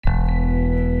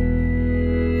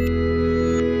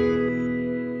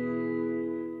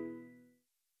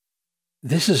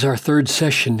This is our third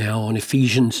session now on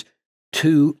Ephesians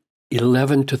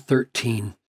 2:11 to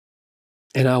 13.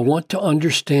 And I want to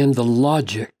understand the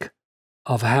logic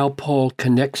of how Paul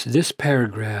connects this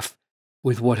paragraph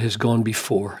with what has gone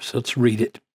before. So let's read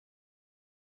it.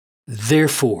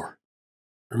 Therefore,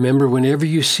 remember, whenever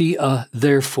you see a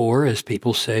therefore, as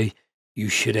people say, you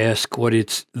should ask what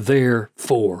it's there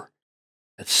for.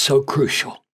 That's so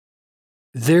crucial.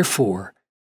 Therefore,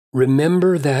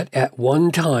 remember that at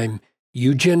one time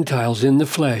you Gentiles in the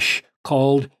flesh,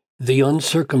 called the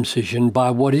uncircumcision by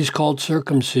what is called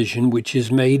circumcision, which is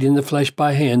made in the flesh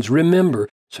by hands. Remember,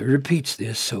 so he repeats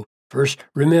this. So first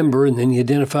remember, and then he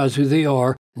identifies who they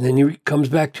are, and then he comes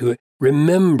back to it.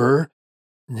 Remember,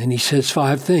 and then he says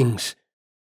 5 things.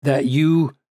 That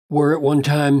you were at one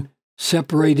time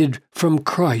separated from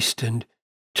Christ, and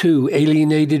 2,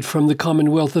 alienated from the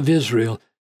commonwealth of Israel,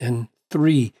 and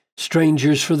 3,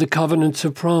 strangers for the covenants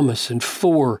of promise, and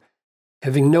 4,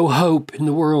 having no hope in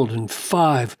the world, and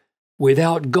 5,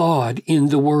 without God in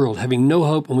the world, having no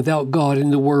hope and without God in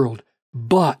the world.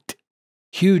 But,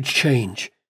 huge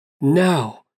change,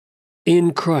 now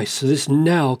in Christ. So this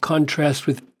now contrasts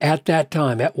with at that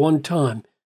time, at one time.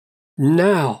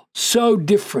 Now, so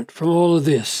different from all of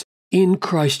this, in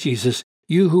Christ Jesus,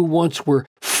 you who once were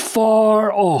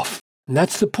far off, and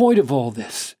that's the point of all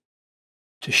this,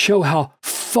 to show how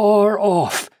far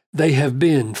off they have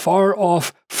been, far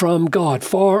off from God,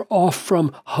 far off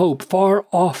from hope, far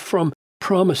off from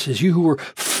promises. You who were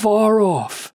far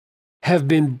off have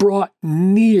been brought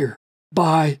near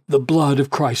by the blood of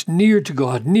Christ, near to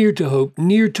God, near to hope,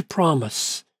 near to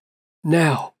promise.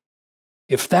 Now,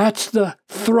 if that's the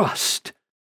thrust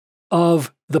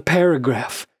of the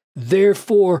paragraph,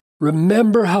 therefore,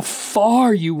 remember how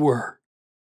far you were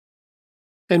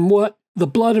and what the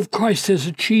blood of Christ has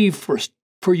achieved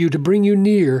for you to bring you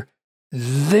near.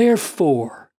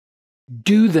 Therefore,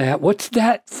 do that. What's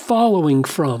that following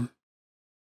from?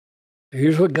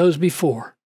 Here's what goes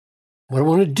before. What I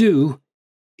want to do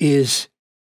is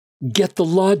get the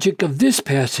logic of this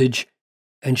passage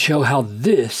and show how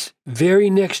this very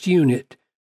next unit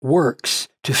works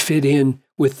to fit in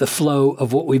with the flow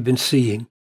of what we've been seeing.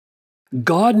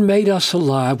 God made us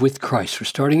alive with Christ. We're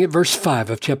starting at verse 5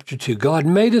 of chapter 2. God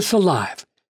made us alive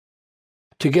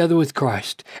together with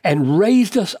Christ and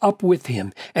raised us up with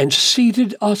him and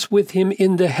seated us with him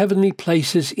in the heavenly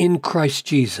places in Christ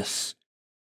Jesus.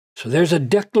 So there's a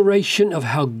declaration of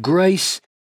how grace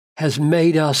has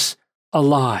made us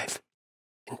alive.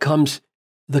 And comes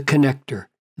the connector,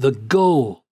 the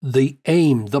goal, the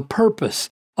aim, the purpose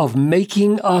of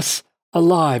making us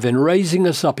alive and raising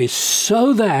us up is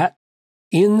so that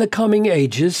in the coming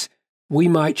ages we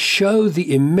might show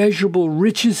the immeasurable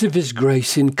riches of his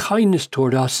grace in kindness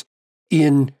toward us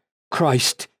in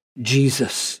Christ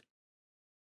Jesus.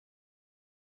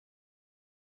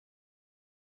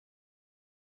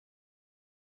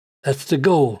 That's the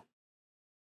goal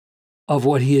of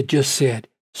what he had just said.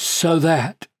 So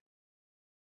that.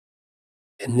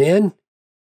 And then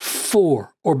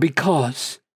for, or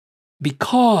because.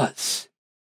 Because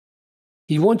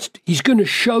he's going to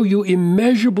show you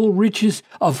immeasurable riches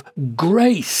of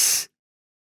grace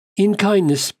in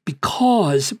kindness,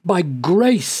 because by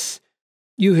grace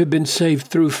you have been saved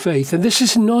through faith. And this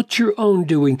is not your own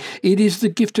doing. It is the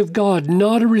gift of God,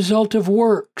 not a result of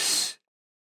works.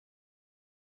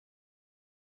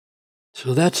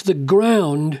 So that's the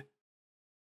ground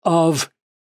of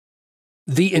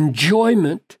the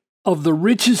enjoyment of the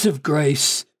riches of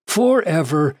grace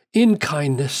forever in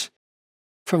kindness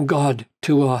from God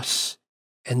to us.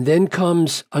 And then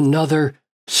comes another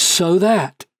so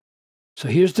that. So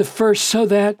here's the first so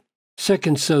that,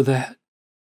 second so that.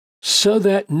 So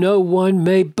that no one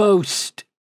may boast.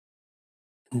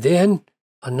 And then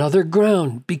another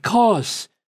ground, because.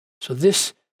 So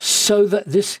this so that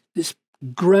this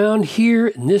ground here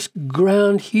and this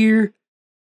ground here,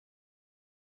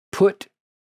 put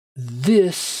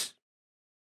this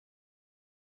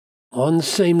on the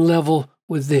same level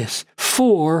with this.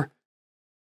 For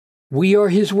we are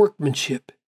his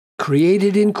workmanship,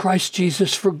 created in Christ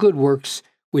Jesus for good works,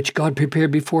 which God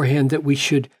prepared beforehand that we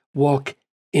should walk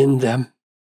in them.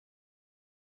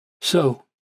 So,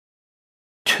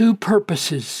 2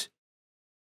 purposes,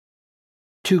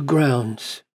 2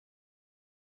 grounds.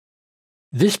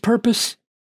 This purpose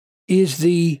is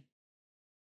the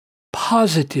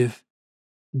positive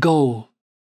goal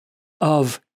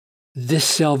of this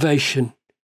salvation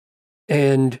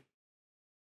and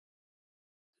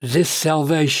this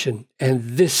salvation and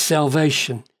this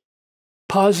salvation.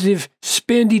 Positive,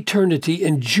 spend eternity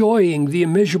enjoying the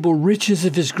immeasurable riches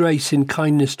of his grace in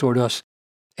kindness toward us.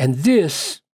 And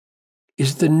this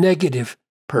is the negative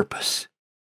purpose,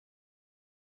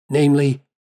 namely,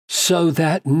 so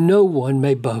that no one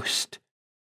may boast.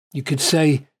 You could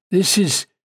say this is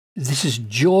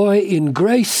joy in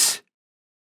grace,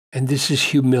 and this is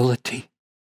humility.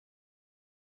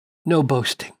 No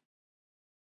boasting.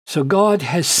 So God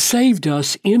has saved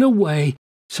us in a way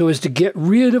so as to get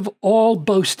rid of all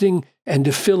boasting and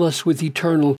to fill us with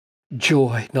eternal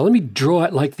joy. Now let me draw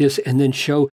it like this and then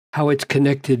show how it's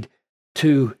connected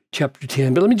to chapter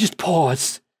 10. But let me just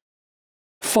pause.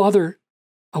 Father,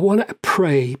 I want to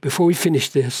pray before we finish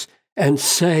this and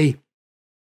say,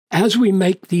 as we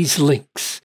make these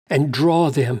links and draw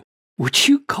them, would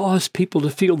you cause people to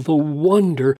feel the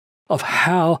wonder of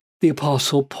how the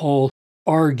Apostle Paul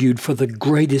argued for the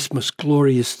greatest, most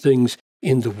glorious things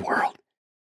in the world?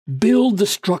 Build the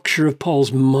structure of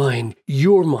Paul's mind,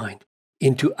 your mind,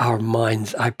 into our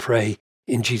minds, I pray,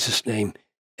 in Jesus' name.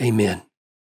 Amen.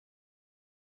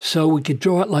 So we could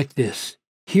draw it like this.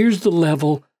 Here's the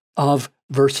level of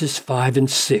verses 5 and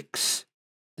 6.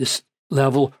 This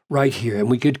level right here. And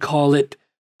we could call it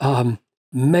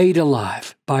made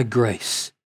alive by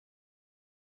grace.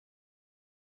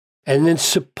 And then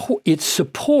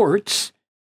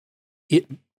it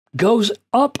goes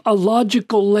up a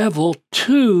logical level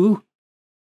to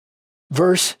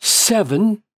verse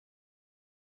 7.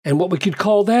 And what we could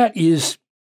call that is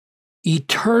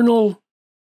eternal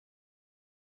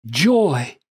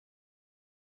joy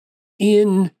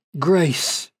in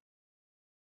grace,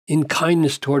 in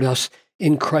kindness toward us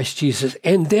in Christ Jesus.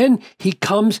 And then he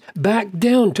comes back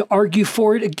down to argue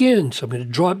for it again. So I'm going to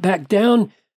draw it back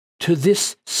down to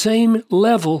this same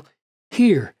level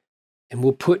here. And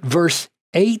we'll put verse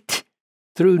 8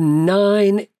 through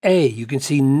 9a. You can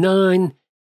see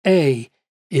 9a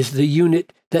is the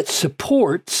unit that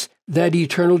supports that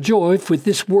eternal joy with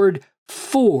this word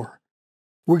for.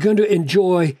 We're going to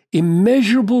enjoy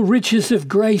immeasurable riches of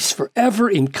grace forever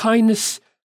in kindness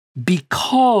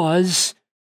because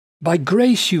by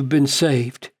grace you've been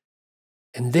saved.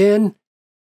 And then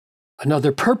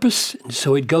another purpose, and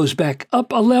so it goes back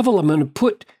up a level. I'm going to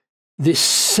put this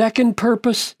second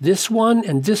purpose, this one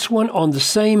and this one on the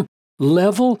same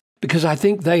level because I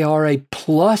think they are a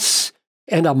plus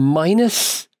and a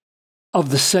minus of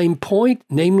the same point,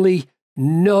 namely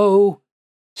no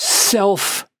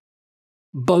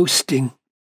self-boasting,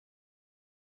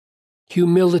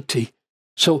 humility.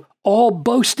 So all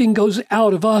boasting goes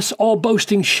out of us. All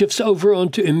boasting shifts over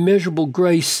onto immeasurable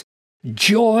grace.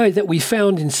 Joy that we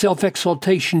found in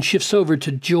self-exaltation shifts over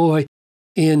to joy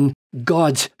in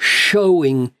God's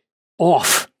showing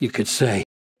off, you could say,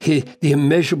 the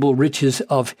immeasurable riches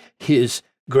of his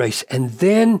grace. And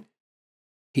then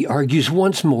he argues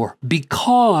once more,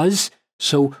 because,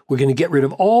 so we're going to get rid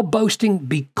of all boasting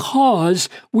because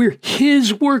we're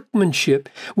his workmanship.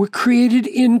 We're created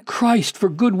in Christ for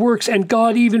good works, and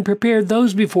God even prepared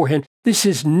those beforehand. This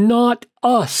is not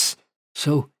us.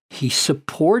 So he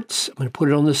supports, I'm going to put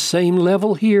it on the same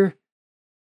level here.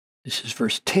 This is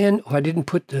verse 10. Oh, I didn't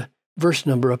put the verse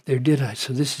number up there, did I?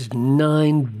 So this is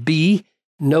 9b,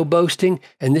 no boasting,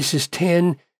 and this is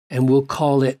 10, and we'll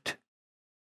call it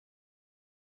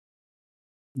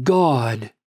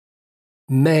God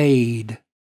made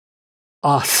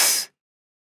us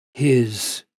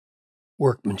his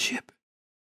workmanship.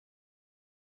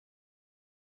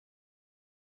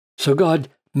 So God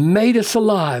made us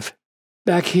alive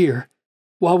back here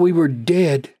while we were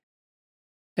dead.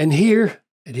 And here,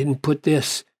 I didn't put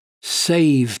this,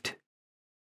 saved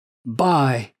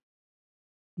by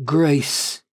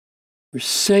grace. We're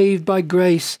saved by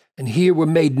grace, and here we're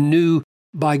made new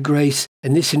by grace.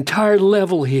 And this entire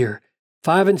level here,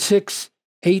 5 and 6,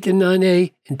 8 and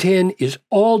 9a, and 10 is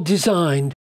all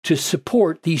designed to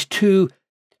support these two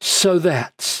so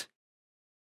that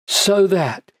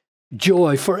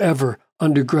joy forever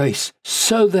under grace,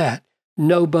 so that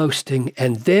no boasting.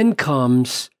 And then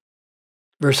comes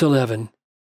verse 11,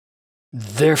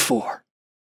 therefore,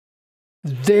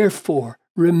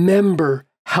 remember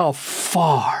how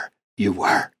far you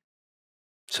were.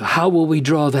 So how will we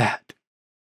draw that?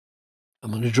 I'm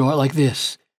going to draw it like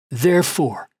this.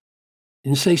 Therefore.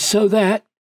 Didn't say so that,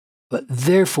 but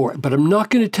therefore. But I'm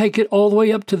not going to take it all the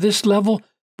way up to this level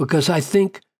because I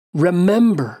think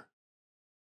remember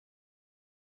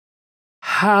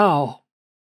how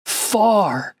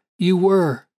far you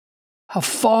were, how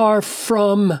far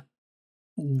from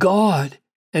God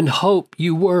and hope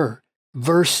you were.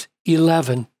 Verse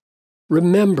 11.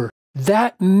 Remember,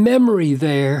 that memory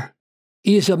there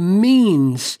is a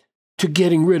means to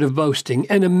getting rid of boasting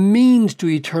and a means to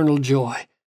eternal joy.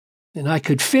 And I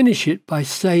could finish it by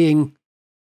saying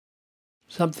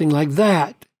something like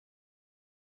that.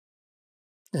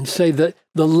 and say that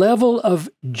the level of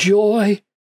joy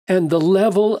and the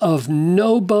level of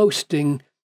no boasting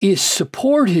is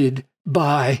supported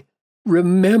by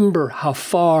remember how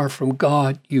far from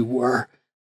God you were.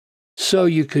 So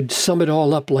you could sum it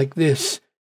all up like this.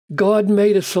 God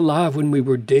made us alive when we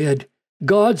were dead.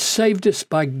 God saved us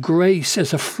by grace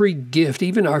as a free gift.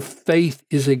 Even our faith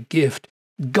is a gift.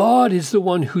 God is the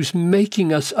one who's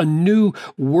making us a new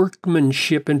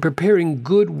workmanship and preparing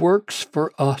good works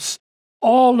for us.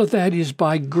 All of that is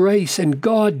by grace, and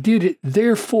God did it.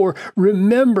 Therefore,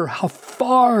 remember how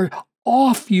far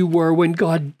off you were when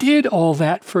God did all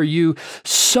that for you,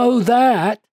 so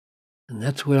that, and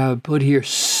that's what I would put here,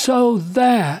 so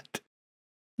that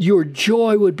your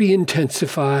joy would be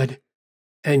intensified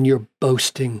and your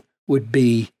boasting would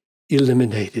be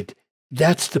eliminated.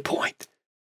 That's the point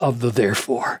of the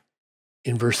therefore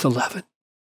in verse 11.